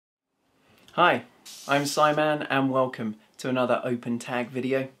Hi, I'm Simon and welcome to another open tag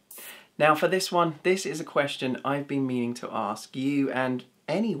video. Now for this one, this is a question I've been meaning to ask you and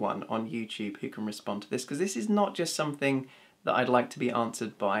anyone on YouTube who can respond to this, because this is not just something that I'd like to be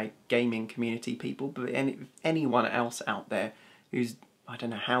answered by gaming community people, but anyone else out there who's, I don't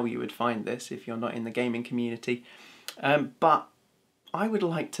know how you would find this if you're not in the gaming community, but I would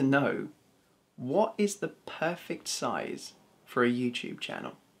like to know, what is the perfect size for a YouTube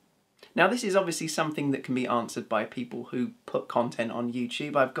channel? Now this is obviously something that can be answered by people who put content on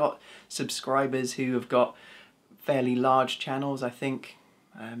YouTube. I've got subscribers who have got fairly large channels, I think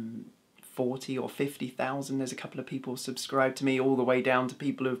 40 or 50,000. There's a couple of people subscribed to me, all the way down to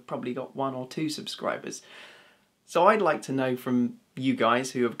people who've probably got 1 or 2 subscribers. So I'd like to know from you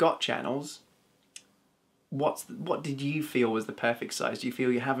guys who have got channels, what did you feel was the perfect size? Do you feel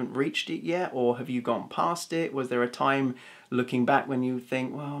you haven't reached it yet, or have you gone past it? Was there a time looking back when you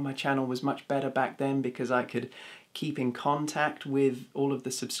think, well, my channel was much better back then because I could keep in contact with all of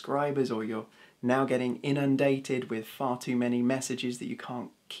the subscribers, or you're now getting inundated with far too many messages that you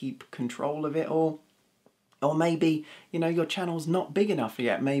can't keep control of it all? Or maybe, you know, your channel's not big enough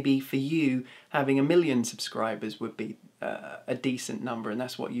yet. Maybe for you, having 1 million subscribers would be a decent number, and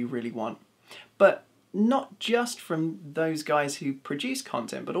that's what you really want. But not just from those guys who produce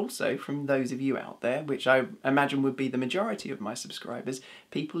content, but also from those of you out there, which I imagine would be the majority of my subscribers,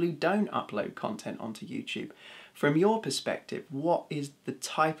 people who don't upload content onto YouTube. From your perspective, what is the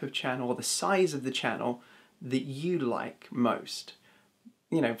type of channel or the size of the channel that you like most?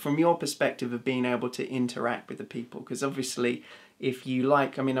 You know, from your perspective of being able to interact with the people, because obviously if you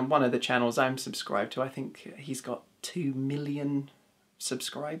like, I mean, on one of the channels I'm subscribed to, I think he's got 2 million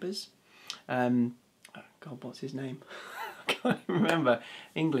subscribers. God, what's his name? I can't remember.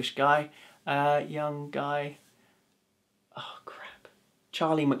 English guy, young guy. Oh crap.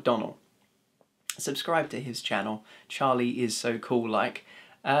 Charlie McDonnell. Subscribe to his channel. Charlie is so cool like.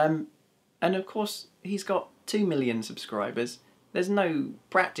 And of course he's got 2 million subscribers. There's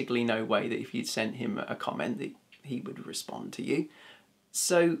practically no way that if you'd sent him a comment that he would respond to you.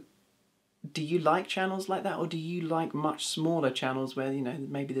 So do you like channels like that, or do you like much smaller channels where, you know,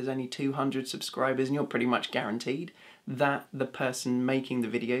 maybe there's only 200 subscribers and you're pretty much guaranteed that the person making the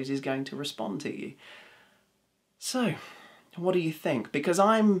videos is going to respond to you? So, what do you think? Because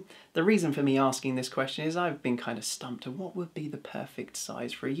the reason for me asking this question is I've been kind of stumped to what would be the perfect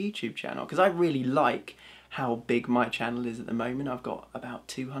size for a YouTube channel, because I really like how big my channel is at the moment. I've got about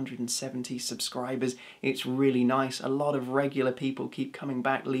 270 subscribers. It's really nice. A lot of regular people keep coming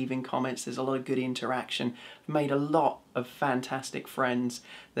back, leaving comments. There's a lot of good interaction. I've made a lot of fantastic friends.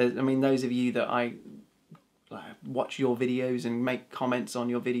 I mean, those of you that I watch your videos and make comments on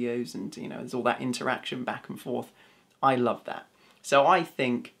your videos, and you know, there's all that interaction back and forth. I love that. So I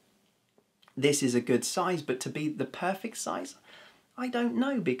think this is a good size, but to be the perfect size, I don't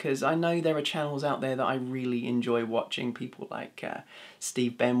know, because I know there are channels out there that I really enjoy watching. People like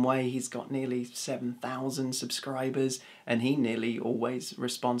Steve Benway, he's got nearly 7,000 subscribers, and he nearly always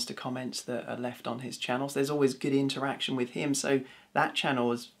responds to comments that are left on his channels. There's always good interaction with him, so that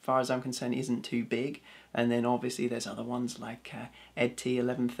channel, as far as I'm concerned, isn't too big. And then obviously there's other ones like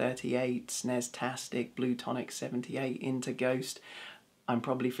EdT1138, Sneztastic, Blue Tonic 78, Into Ghost. I'm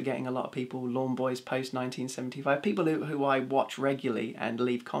probably forgetting a lot of people, Lawn Boys Post 1975, people who I watch regularly and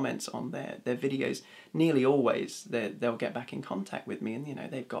leave comments on their videos. Nearly always they'll get back in contact with me, and you know,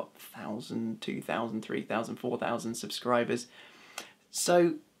 they've got 1,000, 2,000, 3,000, 4,000 subscribers.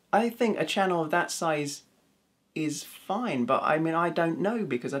 So I think a channel of that size is fine, but I mean, I don't know,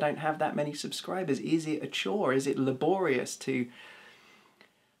 because I don't have that many subscribers. Is it a chore? Is it laborious to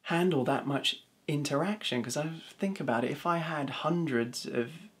handle that much interaction? Because I think about it, if I had hundreds of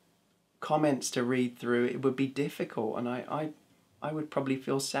comments to read through, it would be difficult, and I would probably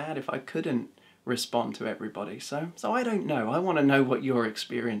feel sad if I couldn't respond to everybody. So I don't know. I want to know what your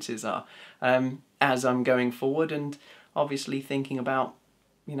experiences are as I'm going forward, and obviously thinking about,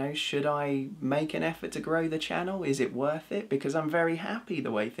 you know, should I make an effort to grow the channel? Is it worth it? Because I'm very happy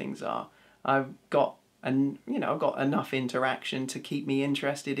the way things are. I've got enough interaction to keep me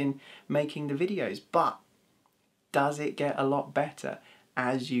interested in making the videos. But does it get a lot better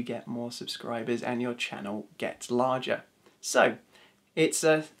as you get more subscribers and your channel gets larger? So it's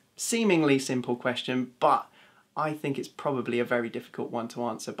a seemingly simple question, but I think it's probably a very difficult one to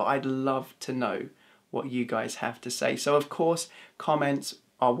answer. But I'd love to know what you guys have to say. So of course, comments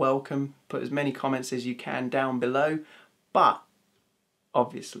are welcome. Put as many comments as you can down below, but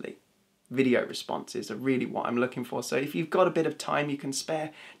obviously video responses are really what I'm looking for. So if you've got a bit of time, you can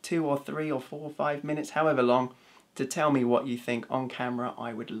spare 2 or 3 or 4 or 5 minutes, however long, to tell me what you think on camera.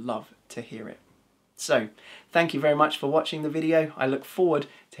 I would love to hear it. So, thank you very much for watching the video. I look forward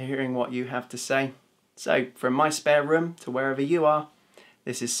to hearing what you have to say. So, from my spare room to wherever you are,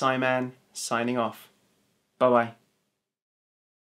 this is Simon signing off. Bye-bye.